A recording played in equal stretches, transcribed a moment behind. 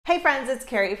Hey friends, it's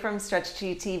Carrie from Stretch Chi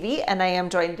TV, and I am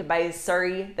joined by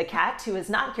Suri the cat, who is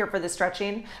not here for the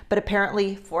stretching, but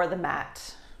apparently for the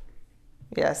mat.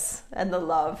 Yes, and the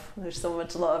love. There's so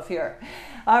much love here.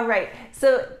 All right,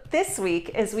 so this week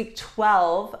is week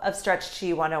 12 of Stretch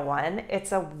Chi 101.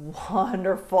 It's a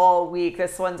wonderful week.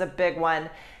 This one's a big one.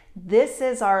 This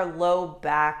is our low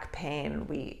back pain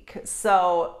week.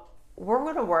 So we're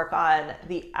going to work on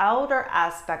the outer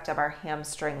aspect of our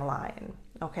hamstring line.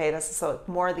 Okay, this is so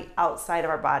more the outside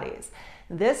of our bodies.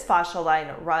 This fascial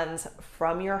line runs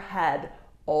from your head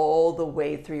all the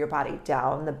way through your body,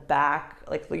 down the back,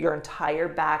 like your entire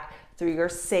back, through your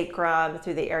sacrum,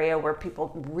 through the area where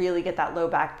people really get that low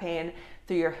back pain,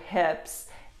 through your hips,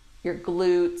 your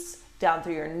glutes, down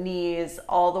through your knees,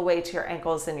 all the way to your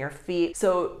ankles and your feet.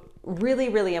 So really,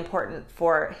 really important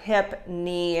for hip,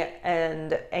 knee,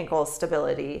 and ankle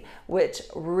stability, which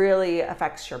really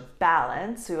affects your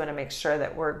balance. We want to make sure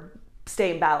that we're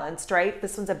staying balanced, right?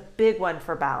 This one's a big one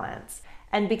for balance.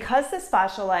 And because this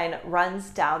fascial line runs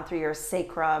down through your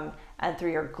sacrum and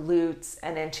through your glutes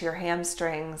and into your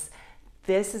hamstrings,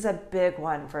 this is a big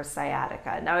one for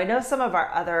sciatica. Now, I know some of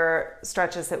our other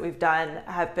stretches that we've done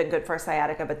have been good for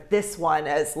sciatica, but this one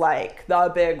is like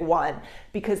the big one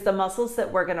because the muscles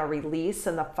that we're gonna release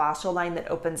and the fascial line that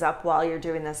opens up while you're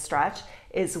doing this stretch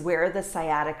is where the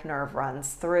sciatic nerve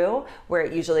runs through, where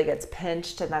it usually gets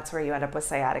pinched, and that's where you end up with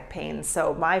sciatic pain.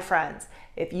 So my friends,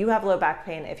 if you have low back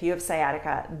pain, if you have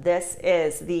sciatica, this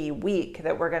is the week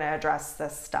that we're going to address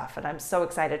this stuff, and I'm so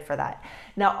excited for that.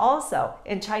 Now also,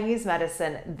 in Chinese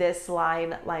medicine, this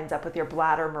line lines up with your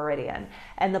bladder meridian,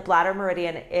 and the bladder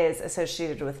meridian is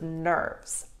associated with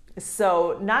nerves.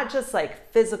 So not just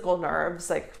like physical nerves,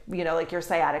 like, you know, like your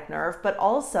sciatic nerve, but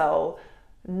also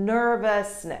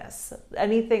nervousness,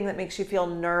 anything that makes you feel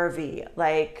nervy,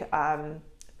 like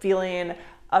feeling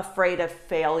afraid of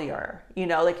failure, you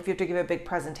know, like if you have to give a big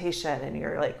presentation and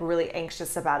you're like really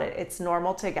anxious about it, it's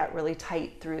normal to get really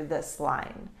tight through this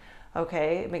line.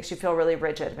 Okay, it makes you feel really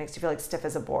rigid. It makes you feel like stiff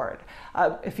as a board.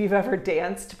 If you've ever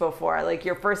danced before, like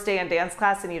your first day in dance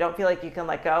class and you don't feel like you can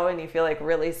let go and you feel like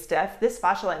really stiff, this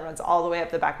fascial line runs all the way up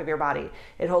the back of your body.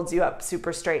 It holds you up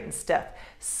super straight and stiff.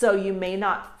 So you may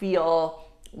not feel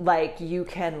like you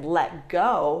can let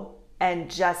go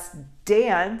and just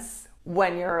dance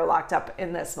when you're locked up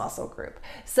in this muscle group.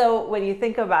 So when you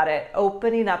think about it,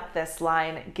 opening up this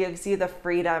line gives you the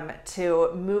freedom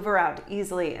to move around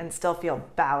easily and still feel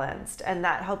balanced. And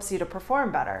that helps you to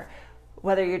perform better,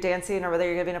 whether you're dancing or whether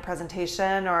you're giving a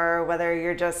presentation or whether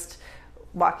you're just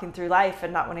walking through life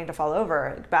and not wanting to fall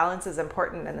over. Balance is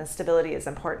important and the stability is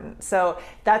important. So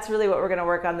that's really what we're going to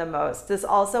work on the most. This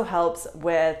also helps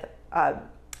with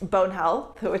bone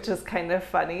health, which is kind of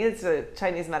funny. It's a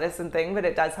Chinese medicine thing, but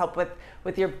it does help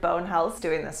with your bone health.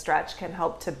 Doing the stretch can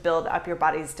help to build up your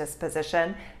body's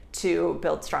disposition to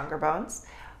build stronger bones.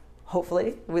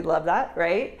 Hopefully, we'd love that,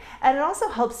 right? And it also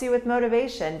helps you with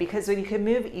motivation because when you can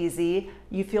move easy,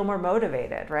 you feel more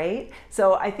motivated, right?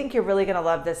 So I think you're really gonna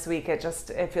love this week.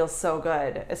 It feels so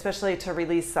good, especially to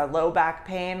release the low back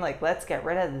pain. Like, let's get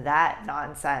rid of that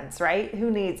nonsense, right?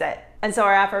 Who needs it? And so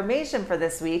our affirmation for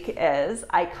this week is,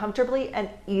 I comfortably and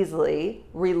easily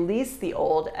release the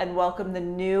old and welcome the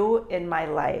new in my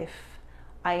life.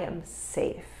 I am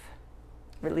safe.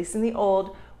 Releasing the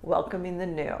old, welcoming the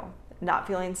new. Not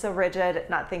feeling so rigid,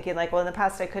 not thinking like, well, in the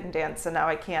past I couldn't dance, so now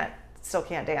I still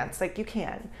can't dance. Like, you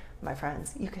can, my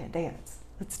friends, you can dance.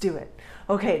 Let's do it.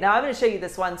 Okay, now I'm gonna show you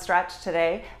this one stretch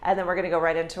today, and then we're gonna go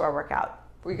right into our workout.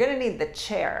 We're gonna need the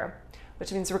chair,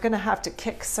 which means we're gonna have to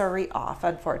kick Suri off,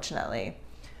 unfortunately.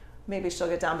 Maybe she'll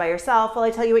get down by herself while I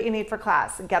tell you what you need for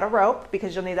class. Get a rope,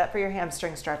 because you'll need that for your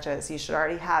hamstring stretches. You should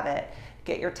already have it.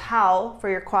 Get your towel for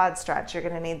your quad stretch. You're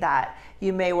gonna need that.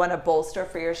 You may wanna bolster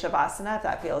for your Shavasana if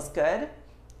that feels good.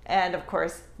 And of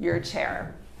course, your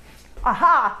chair.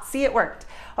 Aha, see, it worked.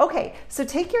 Okay, so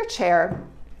take your chair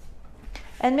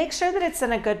and make sure that it's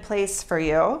in a good place for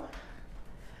you,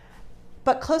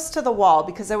 but close to the wall,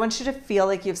 because I want you to feel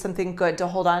like you have something good to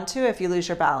hold on to if you lose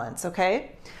your balance,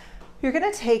 okay? You're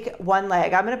gonna take one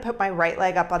leg. I'm gonna put my right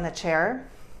leg up on the chair,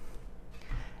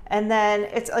 and then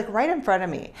it's like right in front of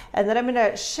me. And then I'm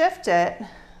gonna shift it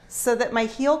so that my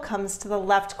heel comes to the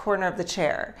left corner of the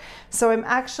chair. So I'm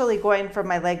actually going from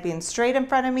my leg being straight in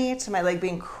front of me to my leg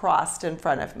being crossed in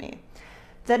front of me.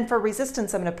 Then for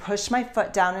resistance, I'm gonna push my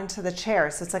foot down into the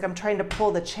chair. So it's like I'm trying to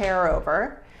pull the chair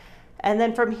over. And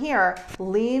then from here,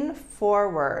 lean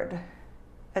forward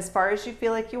as far as you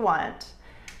feel like you want,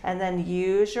 and then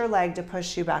use your leg to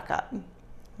push you back up.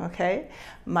 Okay,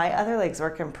 my other leg's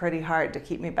working pretty hard to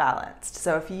keep me balanced.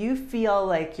 So if you feel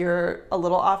like you're a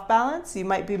little off balance, you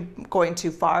might be going too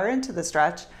far into the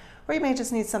stretch, or you may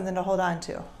just need something to hold on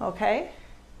to, okay?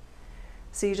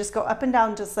 So you just go up and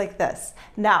down just like this.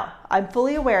 Now, I'm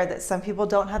fully aware that some people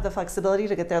don't have the flexibility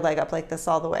to get their leg up like this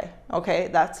all the way, okay?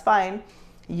 That's fine.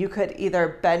 You could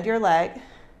either bend your leg,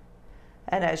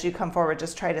 and as you come forward,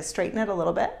 just try to straighten it a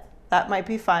little bit. That might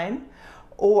be fine.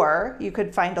 Or you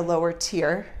could find a lower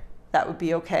tier. That would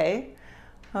be okay.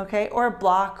 Okay, or a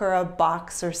block or a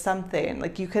box or something.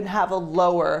 Like you can have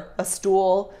a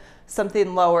stool,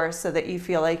 something lower so that you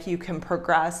feel like you can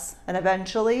progress. And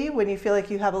eventually, when you feel like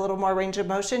you have a little more range of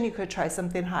motion, you could try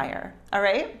something higher. All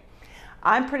right?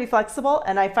 I'm pretty flexible,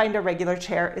 and I find a regular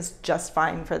chair is just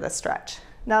fine for this stretch.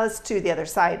 Now let's do the other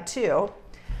side too.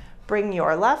 Bring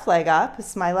your left leg up,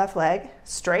 it's my left leg,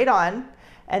 straight on.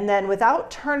 And then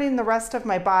without turning the rest of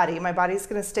my body's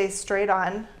gonna stay straight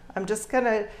on. I'm just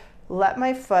gonna let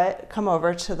my foot come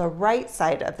over to the right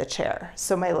side of the chair.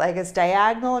 So my leg is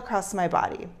diagonal across my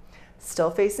body.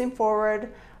 Still facing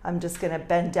forward. I'm just gonna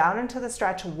bend down into the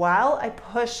stretch while I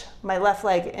push my left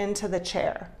leg into the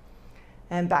chair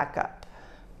and back up.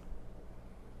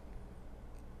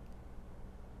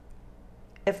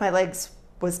 If my legs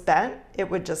was bent, it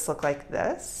would just look like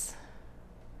this.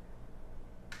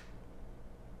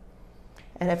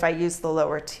 And if I use the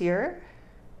lower tier,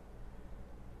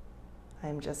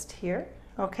 I'm just here,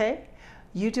 okay?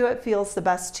 You do what feels the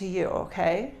best to you,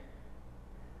 okay?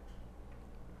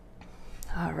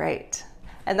 All right,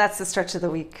 and that's the stretch of the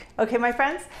week. Okay, my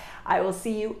friends, I will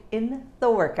see you in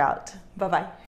the workout. Bye-bye.